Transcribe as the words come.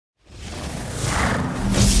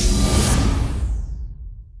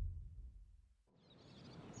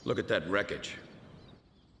Look at that wreckage.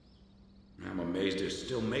 I'm amazed they're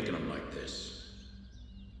still making them like this.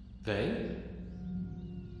 They?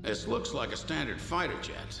 This looks like a standard fighter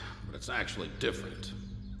jet, but it's actually different.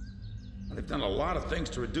 They've done a lot of things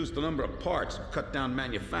to reduce the number of parts and cut down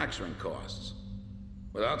manufacturing costs,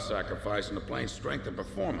 without sacrificing the plane's strength and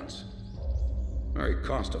performance. Very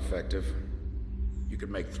cost-effective. You could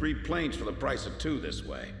make 3 planes for the price of 2 this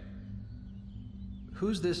way.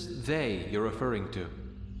 Who's this they you're referring to?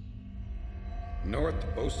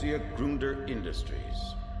 North Ossia Grunder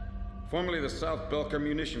Industries. Formerly the South Belka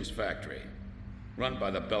Munitions Factory, run by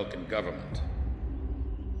the Belkan government.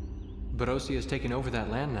 But Ossia has taken over that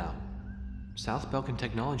land now. South Belkan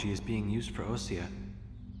technology is being used for Ossia.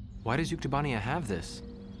 Why does Yuktobania have this?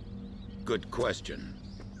 Good question.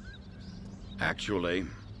 Actually,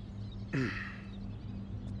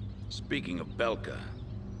 speaking of Belka,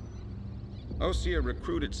 Ossia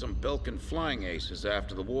recruited some Belkan flying aces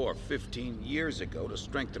after the war 15 years ago to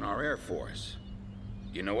strengthen our Air Force.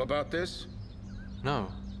 You know about this?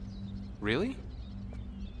 No. Really?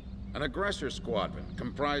 An aggressor squadron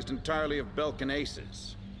comprised entirely of Belkan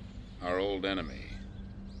aces. Our old enemy.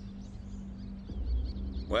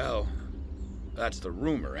 Well, that's the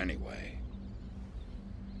rumor anyway.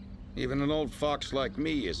 Even an old fox like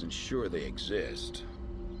me isn't sure they exist.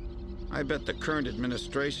 I bet the current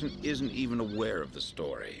administration isn't even aware of the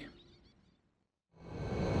story.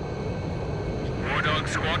 War Dog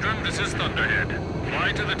Squadron, this is Thunderhead.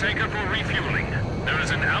 Fly to the tanker for refueling. There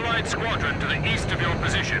is an allied squadron to the east of your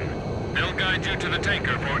position. They'll guide you to the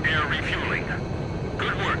tanker for air refueling.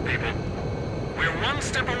 Good work, people. We're one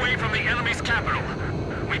step away from the enemy's capital.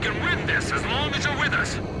 We can win this as long as you're with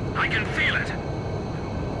us. I can feel it.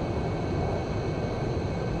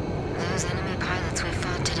 Those enemy pilots we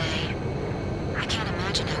fought today. I can't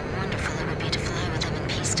imagine how wonderful it would be to fly with them in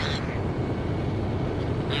peacetime.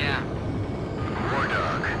 Yeah. War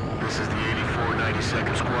Dog, this is the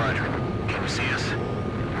 8492nd Squadron. Can you see us?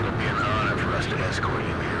 It'll be an honor for us to escort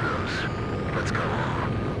you heroes. Let's go on.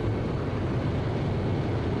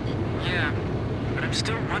 Yeah, but I'm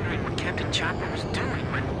still wondering what Captain Chopper was doing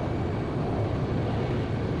when...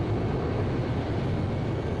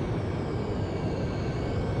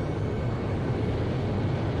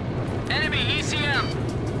 Enemy ECM!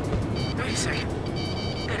 Wait a second.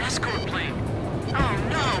 That escort plane. Oh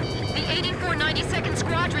no! The 8492nd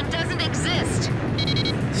Squadron doesn't exist!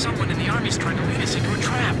 Someone in the Army's trying to lead us into a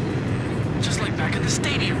trap. Just like back at the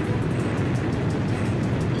stadium.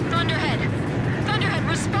 Thunderhead! Thunderhead,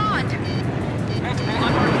 respond! Multiple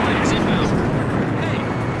unmarked planes inbound. Hey,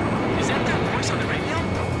 is that their voice on the radio?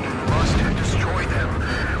 We must destroy them.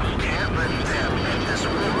 We can't let them end this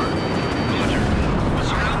war. Roger. We'll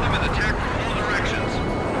surround them and attack from all directions.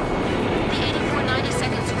 The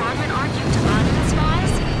 8492nd Squadron aren't Yuktobanian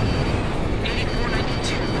spies?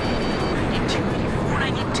 8492.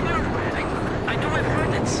 8492. I know I've heard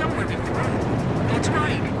that somewhere before. That's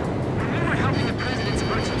right. When we were helping the President's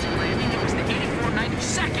emergency landing, it was the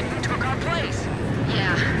 8492nd who took our place.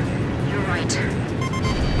 Yeah, you're right.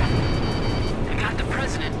 They got the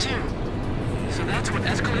President, too. So that's what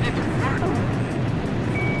escalated the war?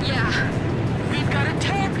 Yeah. We've got to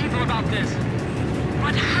tell people about this.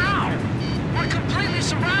 But how? We're completely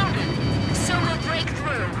surrounded. So we'll break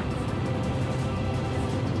through.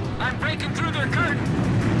 I'm breaking through their curtain.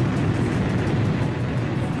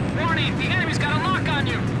 Warning, the enemy's got a lock on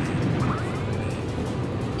you.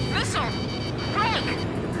 Missile! Break!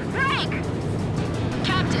 Break!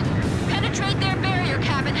 Captain, penetrate their barrier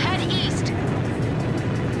cap and head east.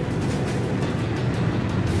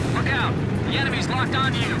 Look out, the enemy's locked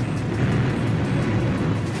on you.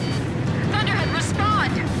 Thunderhead,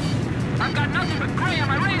 respond! I've got nothing but gray on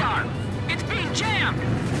my radar. It's being jammed.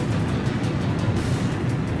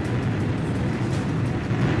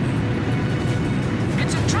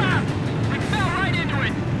 It's a trap. We fell right into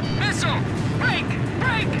it. Missile, break,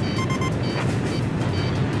 break.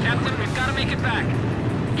 Captain, we've got to make it back.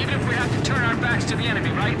 Even if we have to turn our backs to the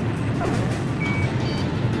enemy, right?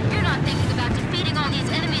 You're not thinking about defeating all these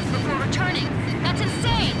enemies before returning. That's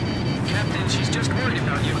insane! Captain, she's just worried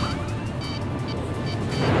about you.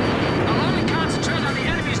 I'll only concentrate on the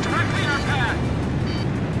enemies directly in our path.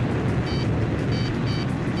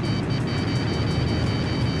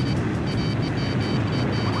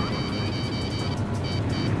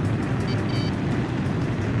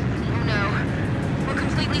 Oh no. We're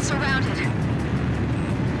completely surrounded.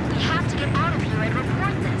 We have to get out of here and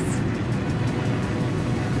report this.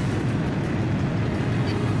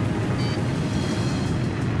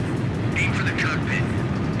 Aim for the cockpit.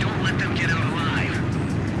 Don't let them get out alive.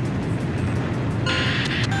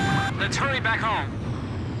 Let's hurry back home.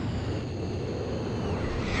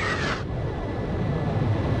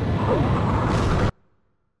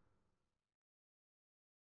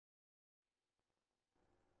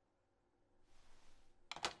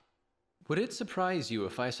 Would it surprise you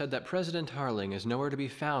if I said that President Harling is nowhere to be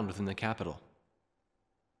found within the capital?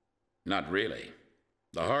 Not really.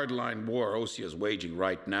 The hardline war Osea is waging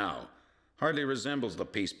right now hardly resembles the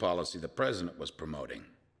peace policy the President was promoting.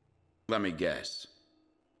 Let me guess.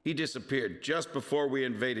 He disappeared just before we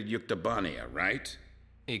invaded Yuktobania, right?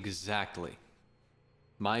 Exactly.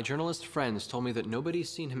 My journalist friends told me that nobody's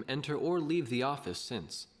seen him enter or leave the office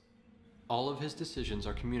since. All of his decisions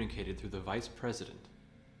are communicated through the Vice President.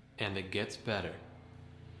 And it gets better.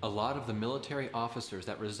 A lot of the military officers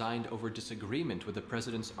that resigned over disagreement with the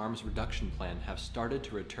President's arms reduction plan have started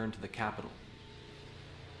to return to the capital.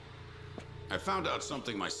 I found out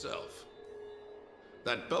something myself.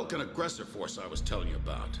 That Belkan aggressor force I was telling you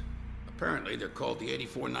about. Apparently they're called the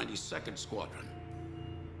 8492nd Squadron.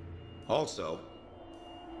 Also,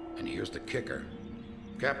 and here's the kicker,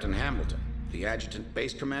 Captain Hamilton, the adjutant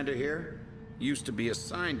base commander here, used to be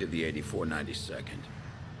assigned to the 8492nd.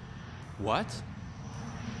 What?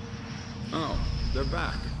 Oh, they're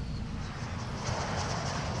back.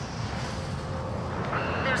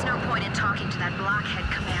 There's no point in talking to that blockhead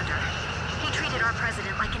commander. He treated our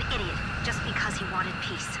president like an idiot just because he wanted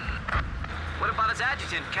peace. What about his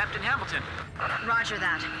adjutant, Captain Hamilton? Roger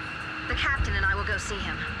that. The captain and I will go see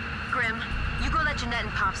him. Grim, you go let Jeanette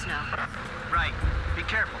and Pops know. Right. Be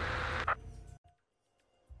careful.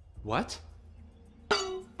 What?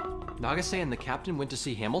 Nagase and the captain went to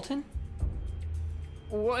see Hamilton?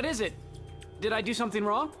 What is it? Did I do something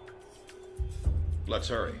wrong? Let's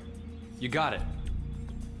hurry. You got it.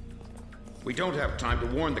 We don't have time to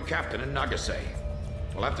warn the captain in Nagase.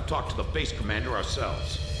 We'll have to talk to the base commander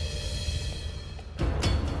ourselves.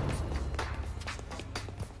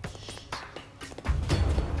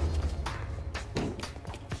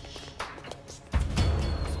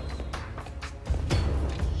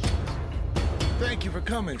 Thank you for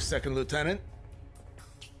coming, Second Lieutenant.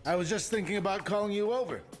 I was just thinking about calling you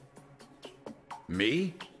over.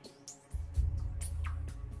 Me?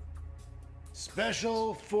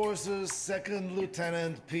 Special Forces Second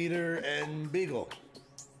Lieutenant Peter N. Beagle.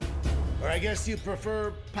 Or I guess you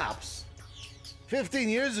prefer Pops. 15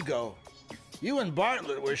 years ago, you and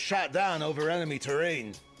Bartlett were shot down over enemy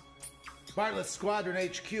terrain. Bartlett's Squadron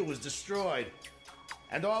HQ was destroyed,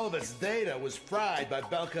 and all of its data was fried by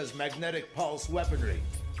Belka's magnetic pulse weaponry.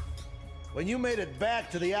 When you made it back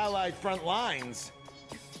to the Allied front lines,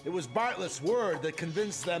 it was Bartlett's word that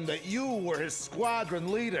convinced them that you were his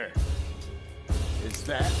squadron leader. Is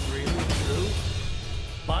that really true?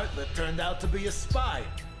 Bartlett turned out to be a spy.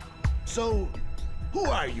 So, who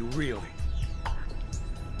are you really?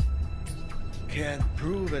 Can't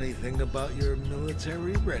prove anything about your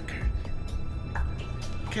military record,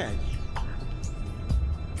 can you?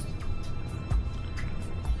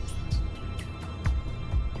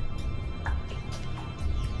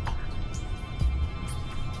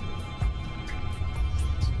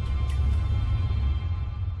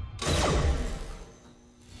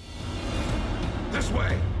 This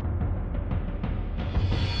way!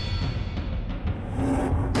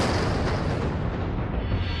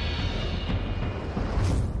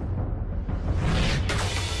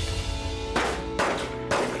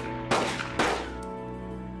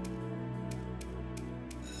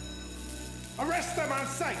 Arrest them on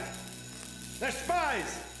sight! They're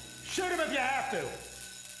spies! Shoot them if you have to!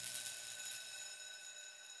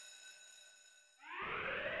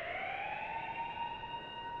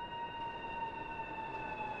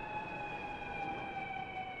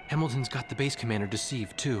 Hamilton's got the base commander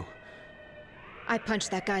deceived, too. I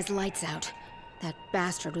punched that guy's lights out. That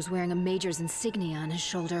bastard was wearing a major's insignia on his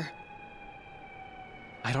shoulder.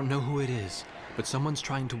 I don't know who it is, but someone's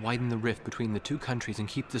trying to widen the rift between the two countries and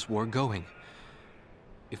keep this war going.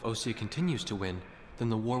 If Osea continues to win, then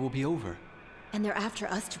the war will be over. And they're after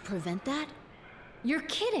us to prevent that? You're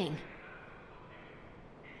kidding!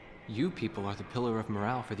 You people are the pillar of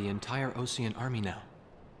morale for the entire Osean army now.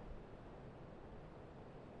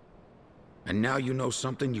 And now you know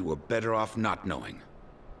something you were better off not knowing.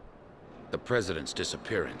 The President's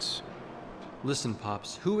disappearance. Listen,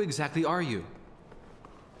 Pops, who exactly are you?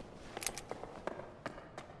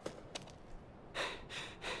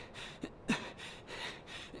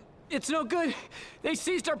 It's no good. They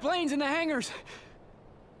seized our planes in the hangars.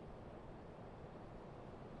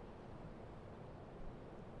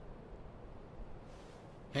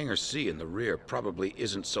 Hangar C in the rear probably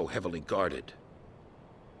isn't so heavily guarded.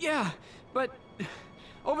 Yeah, but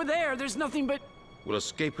over there's nothing but... We'll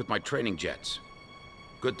escape with my training jets.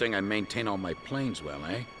 Good thing I maintain all my planes well,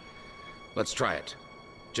 eh? Let's try it.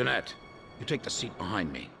 Jeanette, you take the seat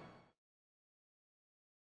behind me.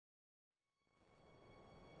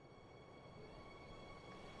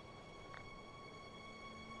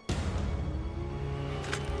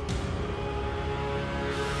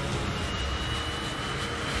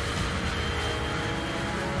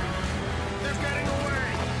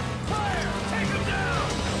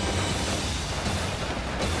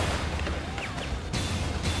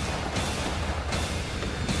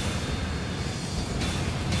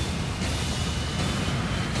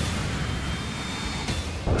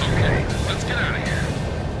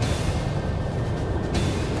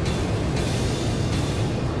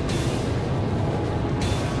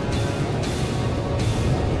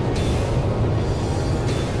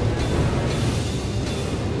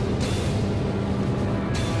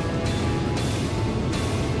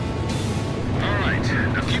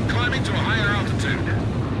 to a higher altitude.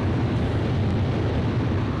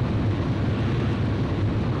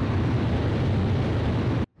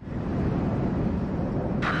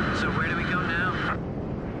 So where do we go now?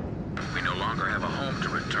 We no longer have a home to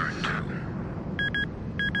return to.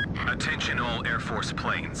 Attention all Air Force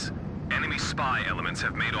planes. Enemy spy elements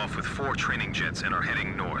have made off with 4 training jets and are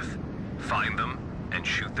heading north. Find them and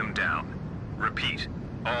shoot them down. Repeat,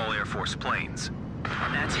 all Air Force planes.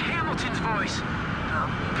 That's Hamilton's voice. The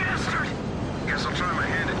bastard! Guess I'll try my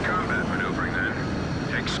hand at combat maneuvering then.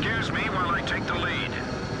 Excuse me while I take the lead.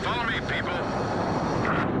 Follow me, people.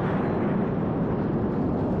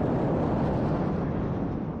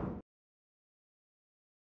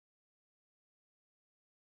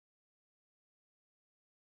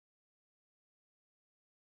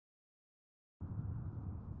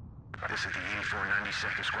 This is the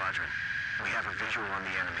 8492nd Squadron. We have a visual on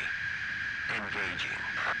the enemy. Engaging.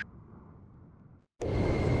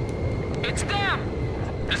 It's them!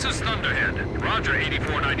 This is Thunderhead. Roger,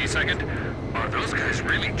 8492nd. Are those guys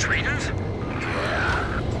really traitors?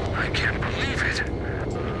 Yeah, I can't believe it.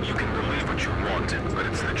 You can believe what you want, but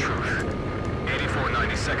it's the truth.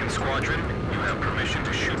 8492nd Squadron, you have permission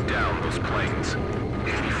to shoot down those planes.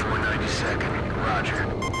 8492nd, Roger.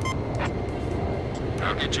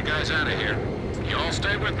 I'll get you guys out of here. You all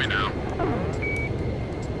stay with me now.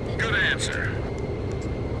 Good answer.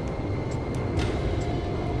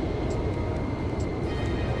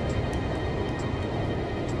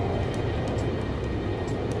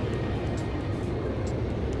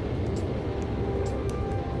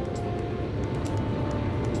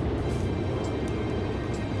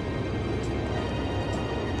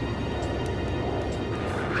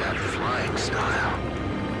 That flying style.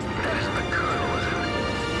 That isn't the Colonel, is it?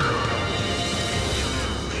 Colonel?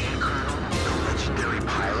 Lee Colonel? The legendary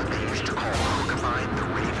pilot they used to call Hookabine the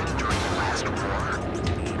Raven during the last war?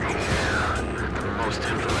 Yeah, the most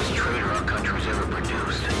infamous traitor our country's ever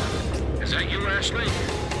produced. Is that you, Ashley?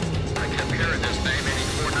 I kept hearing this name,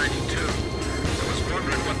 8492. I was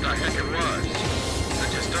wondering what the heck it was.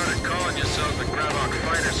 Since you started calling yourselves the Gravok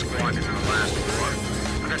Fighter Squadron in the last war,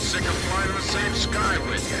 I got sick of flying in the same sky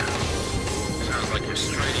with you. Sounds like you've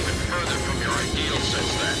strayed even further from your ideals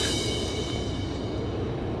since then.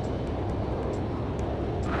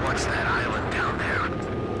 What's that island down there?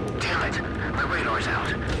 Damn it, my radar's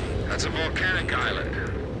out. That's a volcanic island.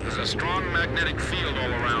 There's a strong magnetic field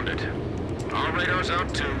all around it. Our radar's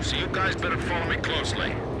out too, so you guys better follow me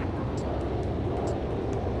closely.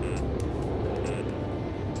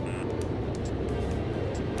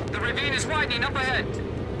 The ravine is widening up ahead.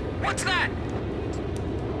 What's that?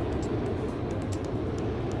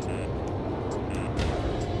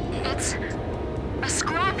 It's a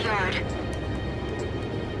scrapyard.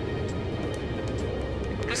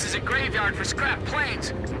 This is a graveyard for scrap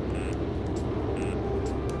planes.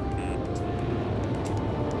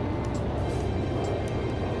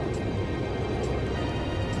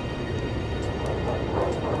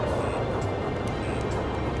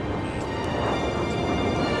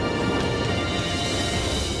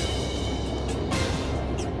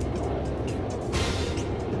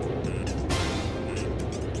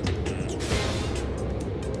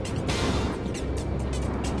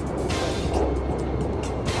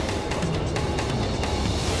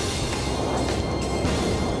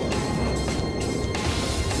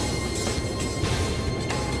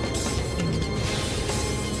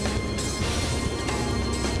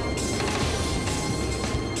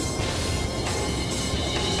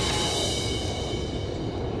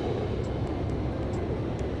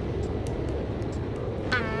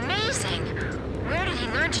 Amazing! Where did he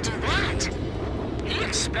learn to do that? He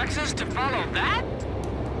expects us to follow that?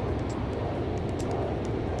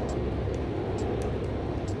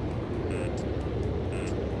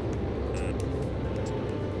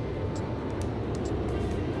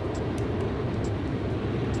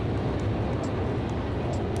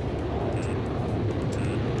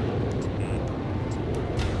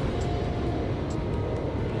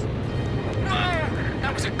 Whoa!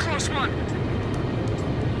 That was a close one.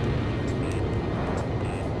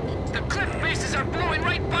 The cliff faces are blowing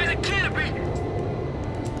right by the canopy!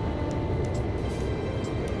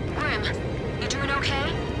 Grim, you doing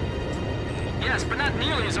okay? Yes, but not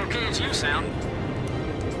nearly as okay as you sound.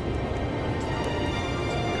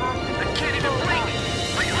 I can't even blink!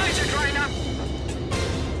 My eyes are drying up!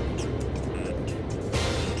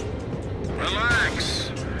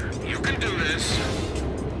 Relax. You can do this.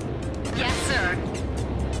 Yes, sir.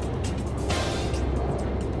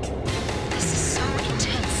 This is so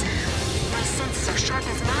intense. My senses are sharp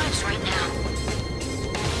as knives right now.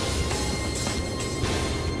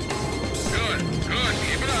 Good, good.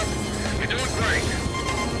 Keep it up.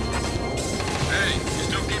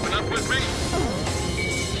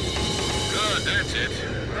 it.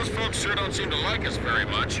 Those folks sure don't seem to like us very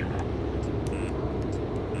much.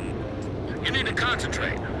 You need to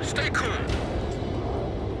concentrate. Stay cool.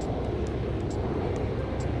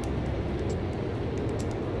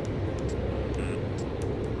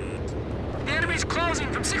 The enemy's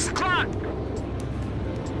closing from 6 o'clock.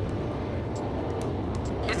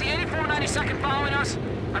 Is the 8492nd following us?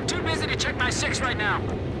 I'm too busy to check my 6 right now.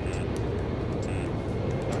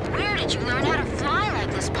 Where did you learn how to fly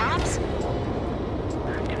like this, Pops?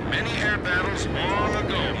 In many air battles long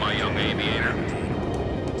ago, my young aviator.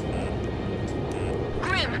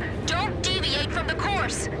 Grim, don't deviate from the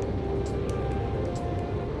course!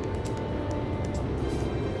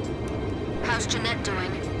 How's Jeanette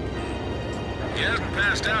doing? He hasn't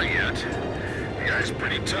passed out yet. The guy's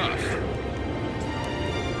pretty tough.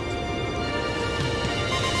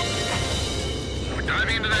 We're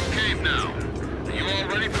diving into that cave now. Are you all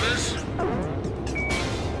ready for this?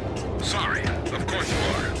 Sorry, of course you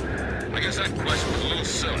are. I guess that question was a little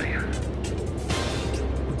silly.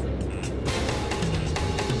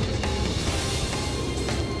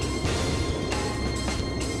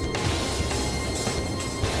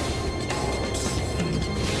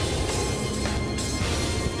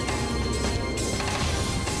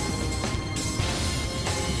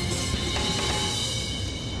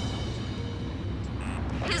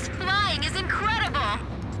 His flying is incredible!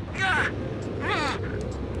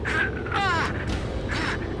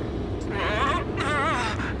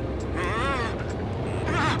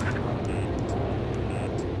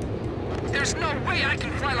 There's no way I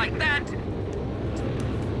can fly like that!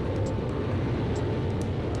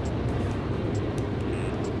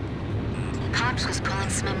 Pops was pulling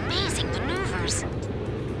some amazing maneuvers.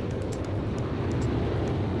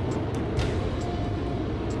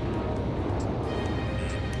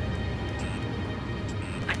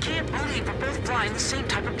 I can't believe we're both flying the same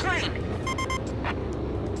type of plane.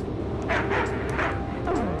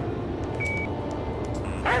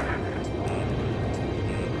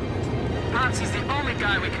 Pops, he's the only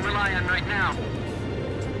guy we can rely on right now.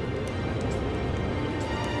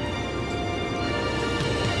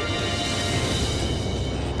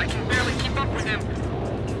 I can barely keep up with him.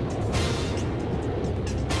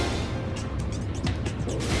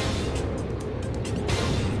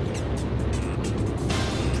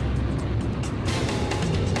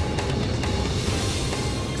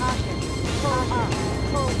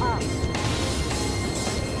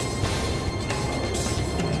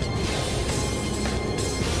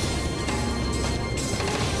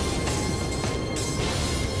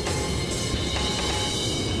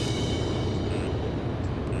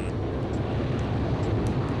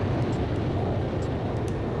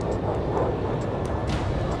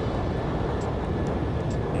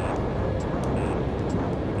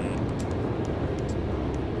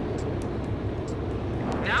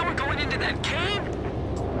 Now we're going into that cave?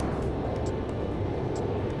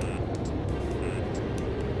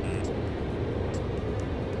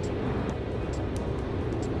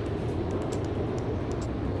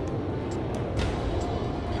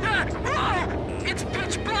 Whoa! It's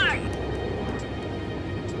pitch black!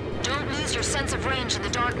 Don't lose your sense of range in the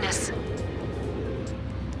darkness.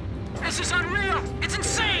 This is unreal! It's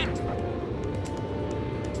insane!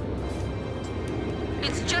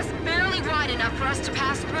 It's just barely wide enough for us to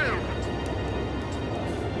pass through.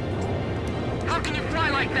 How can you fly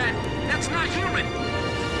like that? That's not human!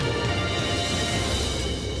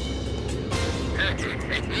 Hey,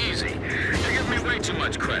 easy. You give me way too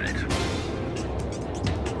much credit.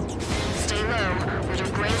 Stay low, or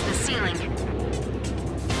you'll graze the ceiling.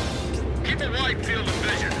 Keep a wide field of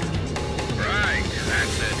vision. Right,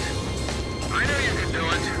 that's it. I know you can do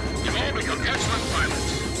it. You've all become excellent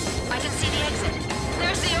pilots. I can see the exit.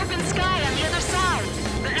 There's the open sky on the other side.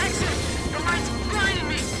 The exit! The light's blinding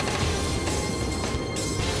me!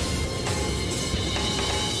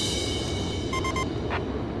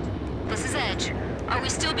 This is Edge. Are we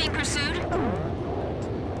still being pursued?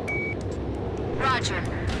 Roger.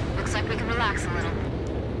 Looks like we can relax a little.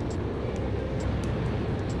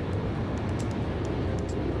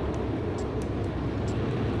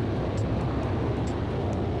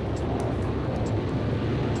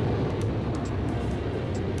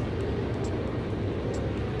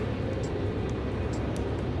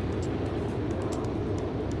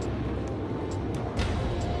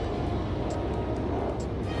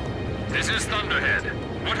 This is Thunderhead.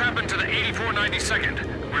 What happened to the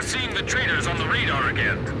 8492nd? We're seeing the traitors on the radar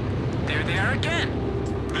again. There they are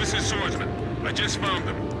again! This is Swordsman. I just found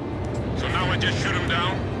them. So now I just shoot him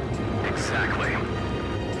down? Exactly.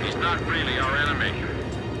 He's not really our enemy.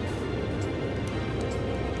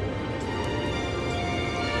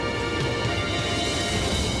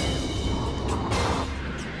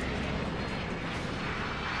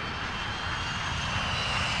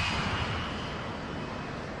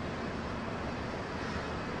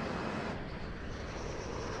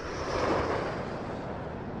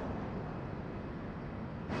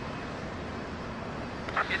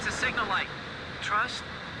 It's a signal light. Trust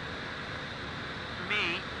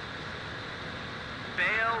me.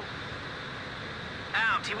 Bail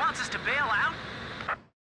out. He wants us to bail out?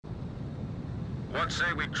 What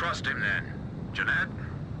say we trust him then? Jeanette,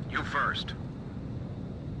 you first.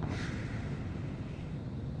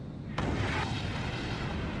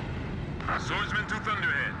 Swordsman to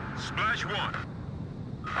Thunderhead. Splash 1.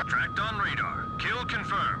 Tracked on radar. Kill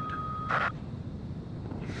confirmed.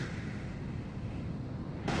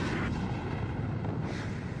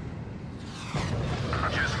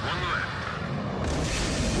 Just one left.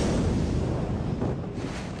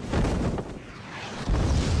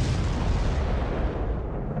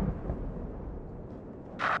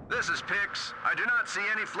 This is Pix. I do not see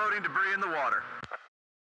any floating debris in the water.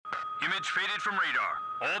 Image faded from radar.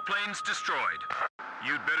 All planes destroyed.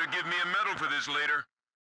 You'd better give me a medal for this later.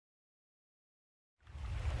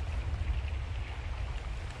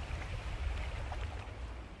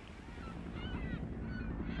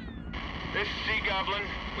 This is Sea Goblin.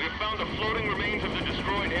 We have found the floating remains of the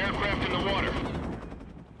destroyed aircraft in the water.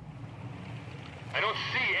 I don't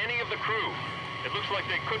see any of the crew. It looks like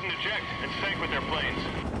they couldn't eject and sank with their planes.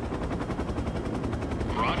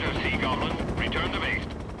 Roger, Sea Goblin. Return to base.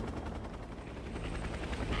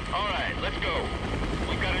 All right, let's go.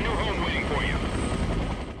 We've got a new home waiting for you.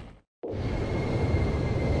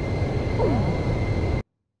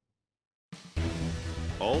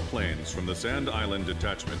 All planes from the Sand Island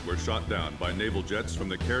detachment were shot down by naval jets from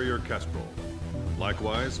the carrier Kestrel.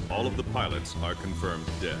 Likewise, all of the pilots are confirmed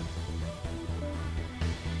dead.